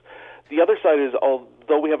place. The other side is,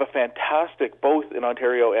 although we have a fantastic, both in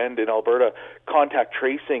Ontario and in Alberta, contact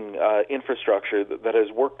tracing infrastructure that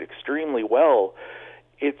has worked extremely well,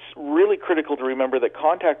 it's really critical to remember that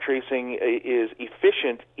contact tracing is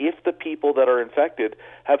efficient if the people that are infected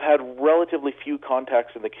have had relatively few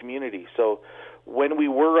contacts in the community. So when we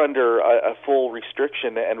were under a full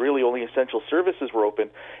restriction and really only essential services were open,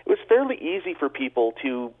 it was fairly easy for people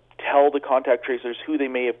to tell the contact tracers who they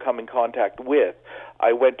may have come in contact with.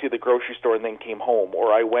 I went to the grocery store and then came home,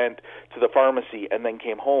 or I went to the pharmacy and then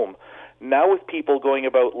came home. Now with people going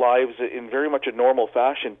about lives in very much a normal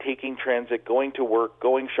fashion, taking transit, going to work,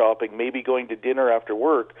 going shopping, maybe going to dinner after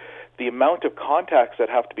work, the amount of contacts that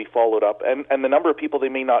have to be followed up and the number of people they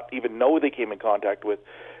may not even know they came in contact with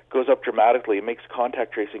goes up dramatically. It makes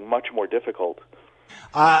contact tracing much more difficult.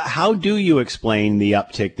 How do you explain the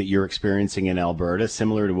uptick that you're experiencing in Alberta,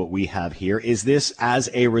 similar to what we have here? Is this as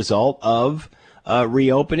a result of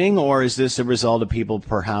reopening, or is this a result of people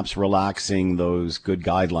perhaps relaxing those good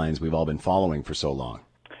guidelines we've all been following for so long?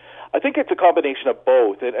 I think it's a combination of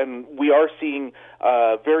both, and we are seeing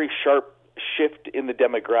a very sharp shift in the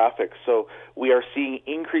demographics. So we are seeing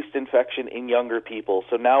increased infection in younger people.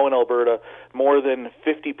 So now in Alberta, more than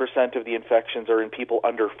 50% of the infections are in people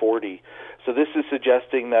under 40. So this is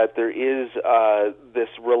suggesting that there is this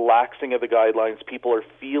relaxing of the guidelines. People are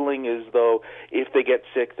feeling as though if they get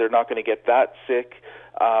sick, they're not going to get that sick.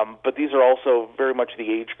 But these are also very much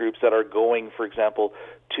the age groups that are going, for example,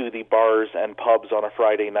 to the bars and pubs on a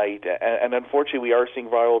Friday night. And unfortunately, we are seeing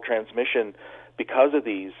viral transmission because of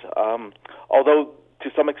these. Although to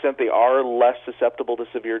some extent they are less susceptible to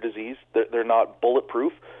severe disease, they're not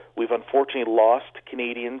bulletproof. We've unfortunately lost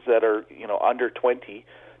Canadians that are under 20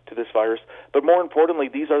 to this virus. But more importantly,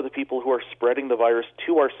 these are the people who are spreading the virus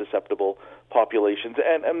to our susceptible populations,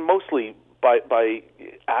 and mostly by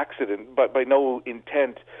accident, but by no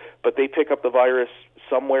intent. But they pick up the virus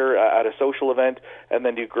somewhere at a social event and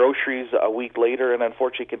then do groceries a week later, and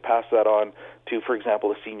unfortunately can pass that on to, for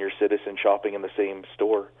example, a senior citizen shopping in the same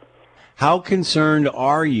store. How concerned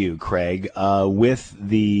are you, Craig, with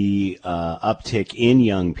the uptick in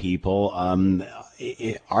young people?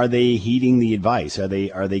 Are they heeding the advice? Are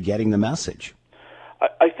they getting the message?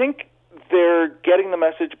 I think They're getting the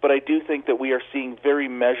message, but I do think that we are seeing very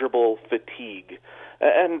measurable fatigue.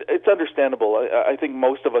 And it's understandable. I think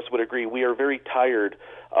most of us would agree we are very tired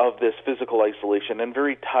of this physical isolation and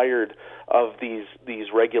very tired of these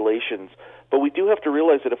regulations. But we do have to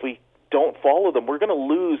realize that if we don't follow them, we're going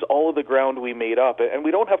to lose all of the ground we made up. And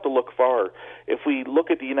we don't have to look far. If we look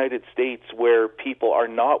at the United States, where people are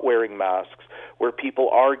not wearing masks, where people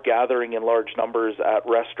are gathering in large numbers at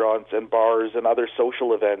restaurants and bars and other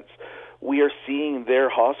social events, we are seeing their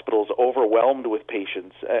hospitals overwhelmed with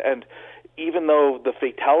patients. And even though the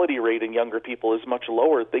fatality rate in younger people is much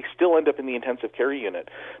lower, they still end up in the intensive care unit.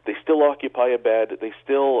 They still occupy a bed. They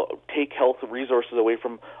still take health resources away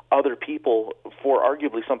from other people for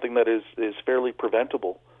arguably something that is fairly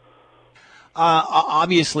preventable.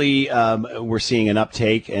 Obviously, we're seeing an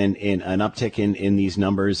uptick in these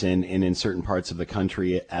numbers and in certain parts of the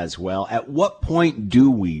country as well. At what point do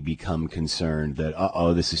we become concerned that,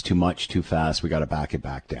 this is too much, too fast, we got to back it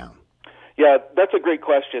back down? Yeah, that's a great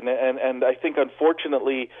question, and I think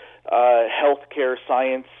unfortunately healthcare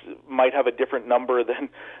science might have a different number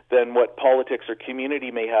than what politics or community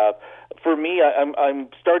may have. For me, I'm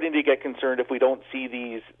starting to get concerned if we don't see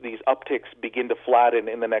these upticks begin to flatten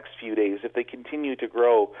in the next few days. If they continue to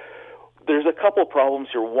grow, there's a couple problems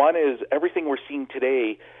here. One is everything we're seeing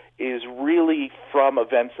today is really from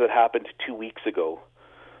events that happened 2 weeks ago.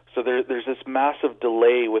 So there's this massive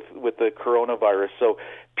delay with the coronavirus. So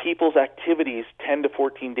people's activities 10 to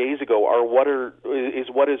 14 days ago are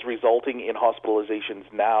what is resulting in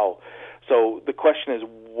hospitalizations now. So the question is,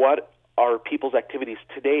 what are people's activities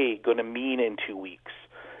today going to mean in 2 weeks?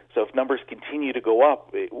 So if numbers continue to go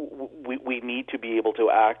up, we need to be able to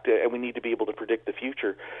act, and we need to be able to predict the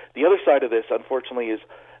future. The other side of this, unfortunately, is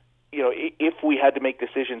if we had to make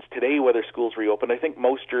decisions today whether schools reopen, I think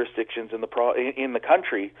most jurisdictions in the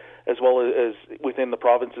country, as well as within the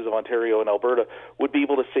provinces of Ontario and Alberta, would be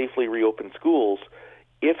able to safely reopen schools.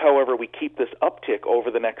 If, however, we keep this uptick over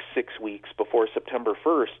the next 6 weeks before September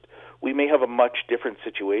 1st, we may have a much different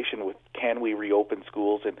situation with can we reopen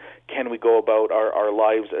schools and can we go about our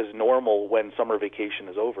lives as normal when summer vacation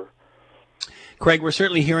is over. Craig, we're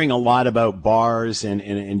certainly hearing a lot about bars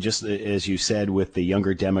and just as you said, with the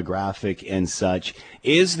younger demographic and such.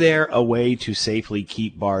 Is there a way to safely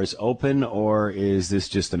keep bars open, or is this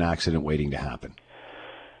just an accident waiting to happen?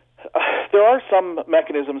 There are some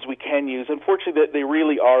mechanisms we can use. Unfortunately, they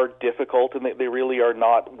really are difficult, and they really are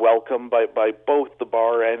not welcome by both the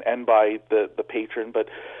bar and by the patron. But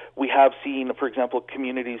we have seen, for example,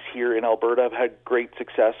 communities here in Alberta have had great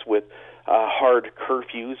success with hard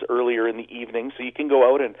curfews earlier in the evening. So you can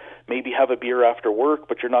go out and maybe have a beer after work,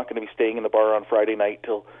 but you're not going to be staying in the bar on Friday night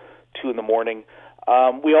till 2 in the morning.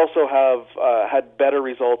 We also have had better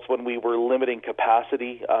results when we were limiting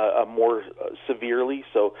capacity more severely,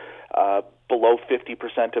 so below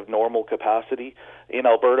 50% of normal capacity. In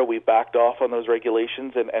Alberta, we've backed off on those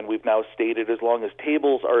regulations, and we've now stated as long as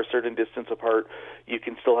tables are a certain distance apart, you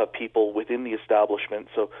can still have people within the establishment.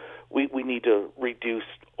 So we need to reduce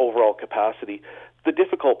overall capacity. The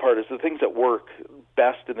difficult part is the things that work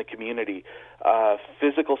best in the community,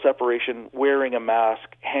 physical separation, wearing a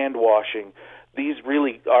mask, hand washing. These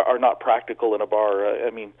really are not practical in a bar.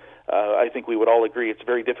 I think we would all agree it's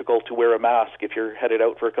very difficult to wear a mask if you're headed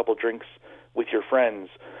out for a couple drinks with your friends.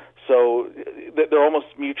 So they're almost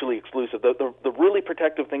mutually exclusive. The really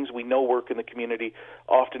protective things we know work in the community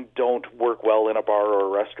often don't work well in a bar or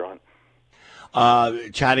a restaurant.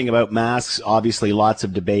 Chatting about masks, obviously lots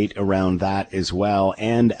of debate around that as well.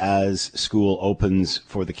 And as school opens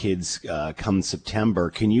for the kids come September,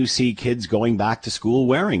 can you see kids going back to school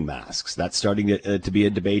wearing masks? That's starting to be a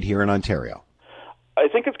debate here in Ontario. I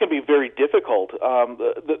think it's going to be very difficult.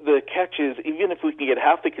 The catch is, even if we can get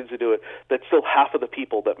half the kids to do it, that's still half of the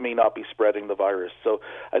people that may not be spreading the virus. So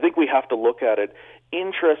I think we have to look at it.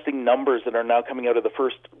 Interesting numbers that are now coming out of the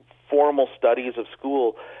first formal studies of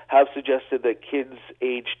school have suggested that kids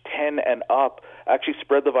age 10 and up actually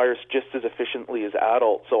spread the virus just as efficiently as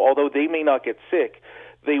adults. So although they may not get sick,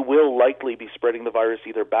 they will likely be spreading the virus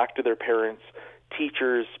either back to their parents,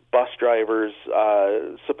 teachers, bus drivers,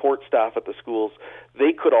 support staff at the schools.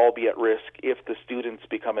 They could all be at risk if the students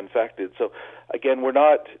become infected. So again,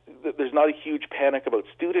 there's not a huge panic about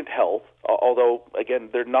student health, although again,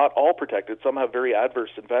 they're not all protected. Some have very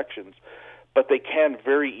adverse infections, but they can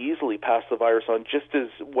very easily pass the virus on just as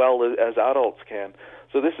well as adults can.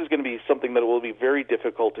 So this is going to be something that will be very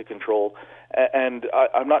difficult to control. And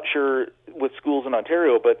I'm not sure with schools in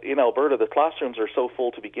Ontario, but in Alberta, the classrooms are so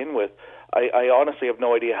full to begin with. I honestly have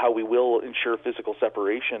no idea how we will ensure physical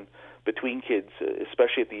separation between kids,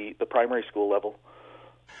 especially at the primary school level.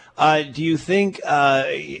 Do you think,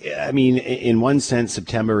 in one sense,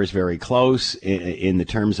 September is very close. In the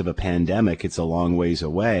terms of a pandemic, it's a long ways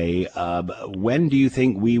away. When do you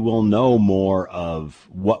think we will know more of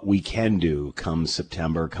what we can do come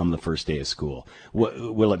September, come the first day of school?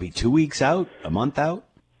 Will it be 2 weeks out, a month out?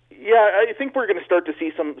 Yeah, I think we're going to start to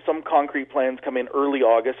see some concrete plans come in early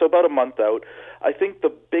August, so about a month out. I think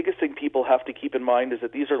the biggest thing people have to keep in mind is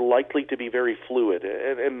that these are likely to be very fluid,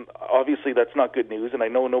 and obviously that's not good news, and I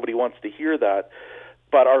know nobody wants to hear that,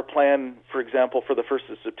 but our plan, for example, for the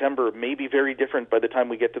 1st of September may be very different by the time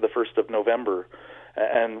we get to the 1st of November,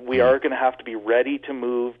 and we are going to have to be ready to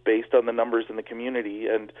move based on the numbers in the community,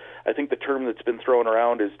 and I think the term that's been thrown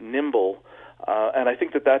around is nimble. And I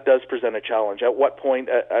think that does present a challenge. At what point,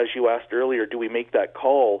 as you asked earlier, do we make that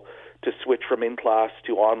call to switch from in-class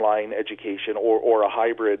to online education or a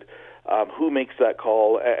hybrid? Who makes that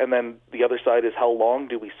call? And then the other side is how long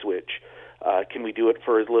do we switch? Can we do it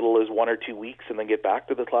for as little as 1 or 2 weeks and then get back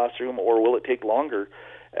to the classroom, or will it take longer?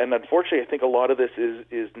 And unfortunately, I think a lot of this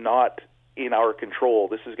is not in our control.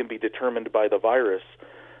 This is going to be determined by the virus.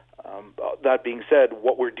 That being said,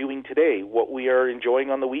 what we're doing today, what we are enjoying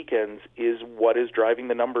on the weekends, is what is driving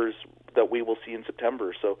the numbers that we will see in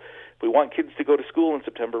September. So if we want kids to go to school in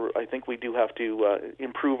September, I think we do have to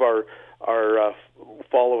improve our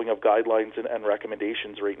following of guidelines and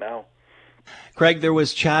recommendations right now. Craig, there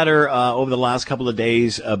was chatter over the last couple of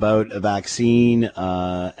days about a vaccine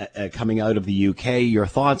coming out of the UK. Your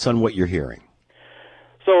thoughts on what you're hearing?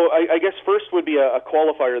 So I guess first would be a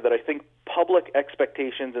qualifier that I think public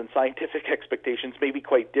expectations and scientific expectations may be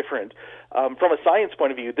quite different. From a science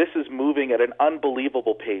point of view, this is moving at an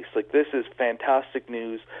unbelievable pace. Like, this is fantastic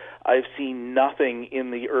news. I've seen nothing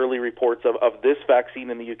in the early reports of this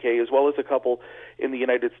vaccine in the UK, as well as a couple in the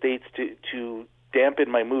United States, to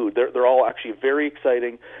dampen my mood. They're all actually very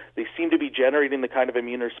exciting. They seem to be generating the kind of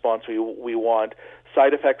immune response we want.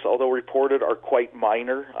 Side effects, although reported, are quite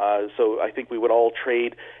minor. So I think we would all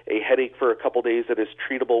trade a headache for a couple days that is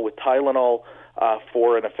treatable with Tylenol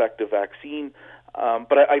for an effective vaccine.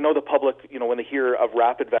 But I know the public, when they hear of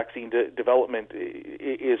rapid vaccine development,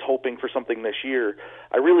 is hoping for something this year.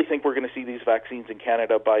 I really think we're going to see these vaccines in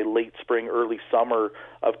Canada by late spring, early summer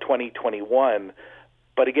of 2021.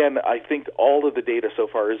 But again, I think all of the data so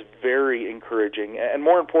far is very encouraging. And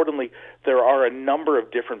more importantly, there are a number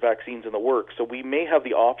of different vaccines in the works. So we may have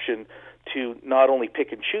the option to not only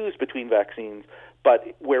pick and choose between vaccines,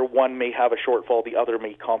 but where one may have a shortfall, the other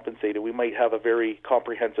may compensate it. We might have a very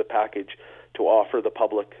comprehensive package to offer the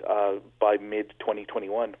public by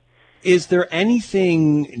mid-2021. Is there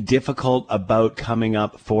anything difficult about coming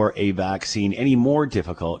up for a vaccine, any more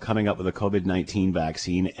difficult coming up with a COVID-19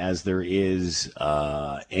 vaccine as there is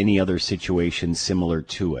any other situation similar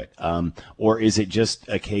to it? Or is it just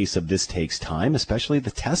a case of this takes time, especially the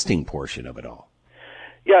testing portion of it all?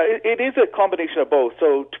 Yeah, it is a combination of both.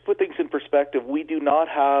 So to put things in perspective, we do not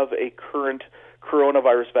have a current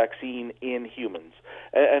coronavirus vaccine in humans.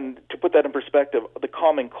 And to put that in perspective, the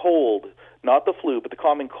common cold, not the flu, but the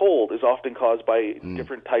common cold is often caused by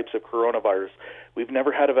different types of coronavirus. We've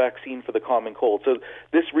never had a vaccine for the common cold. So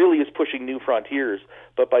this really is pushing new frontiers.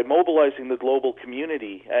 But by mobilizing the global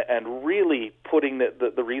community and really putting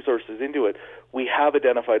the resources into it, we have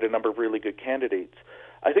identified a number of really good candidates.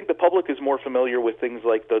 I think the public is more familiar with things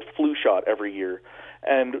like the flu shot every year.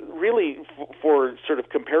 And really, for sort of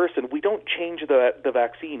comparison, we don't change the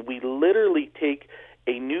vaccine. We literally take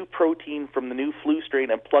a new protein from the new flu strain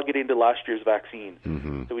and plug it into last year's vaccine.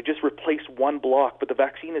 Mm-hmm. So we just replace one block, but the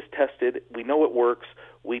vaccine is tested. We know it works.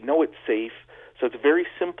 We know it's safe. So it's very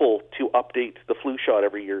simple to update the flu shot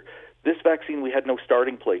every year. This vaccine, we had no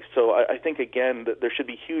starting place. So I think, again, that there should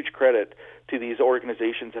be huge credit to these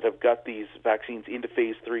organizations that have got these vaccines into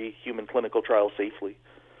phase 3 human clinical trials safely.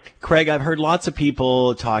 Craig, I've heard lots of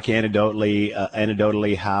people talk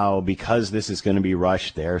anecdotally how because this is going to be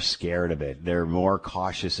rushed, they're scared of it. They're more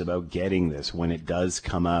cautious about getting this when it does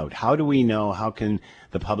come out. How do we know, how can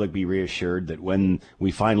the public be reassured that when we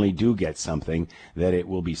finally do get something, that it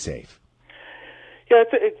will be safe? Yeah,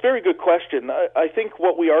 it's a very good question. I think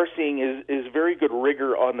what we are seeing is very good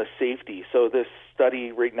rigor on the safety. So this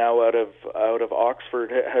study right now out of Oxford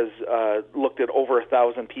has looked at over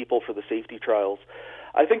 1,000 people for the safety trials.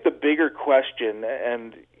 I think the bigger question,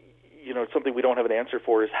 and it's something we don't have an answer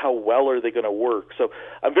for, is how well are they going to work? So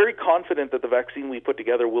I'm very confident that the vaccine we put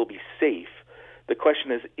together will be safe. The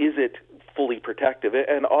question is it fully protective?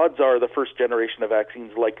 And odds are the first generation of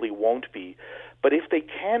vaccines likely won't be. But if they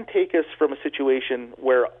can take us from a situation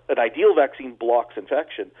where an ideal vaccine blocks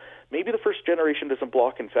infection, maybe the first generation doesn't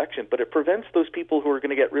block infection, but it prevents those people who are going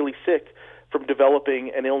to get really sick from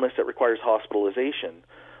developing an illness that requires hospitalization.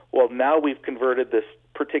 Well, now we've converted this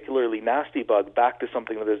particularly nasty bug back to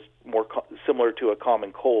something that is more similar to a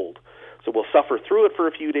common cold. So we'll suffer through it for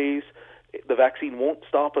a few days. The vaccine won't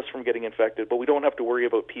stop us from getting infected, but we don't have to worry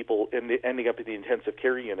about people ending up in the intensive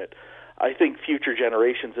care unit. I think future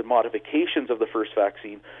generations and modifications of the first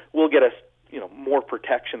vaccine will get us, more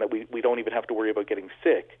protection that we don't even have to worry about getting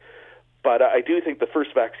sick. But I do think the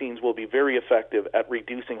first vaccines will be very effective at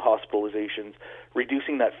reducing hospitalizations,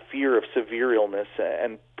 reducing that fear of severe illness,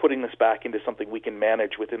 and putting this back into something we can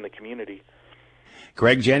manage within the community.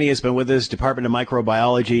 Greg Jenne has been with us, Department of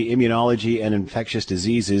Microbiology, Immunology and Infectious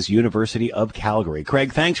Diseases, University of Calgary.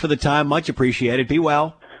 Craig, thanks for the time. Much appreciated. Be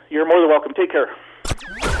well. You're more than welcome. Take care.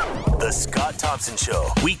 The Scott Thompson Show,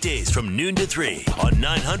 weekdays from noon to 3 on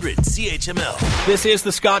 900 CHML. This is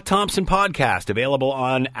the Scott Thompson Podcast, available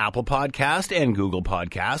on Apple Podcast and Google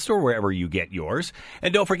Podcast or wherever you get yours.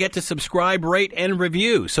 And don't forget to subscribe, rate, and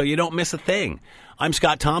review so you don't miss a thing. I'm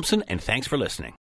Scott Thompson, and thanks for listening.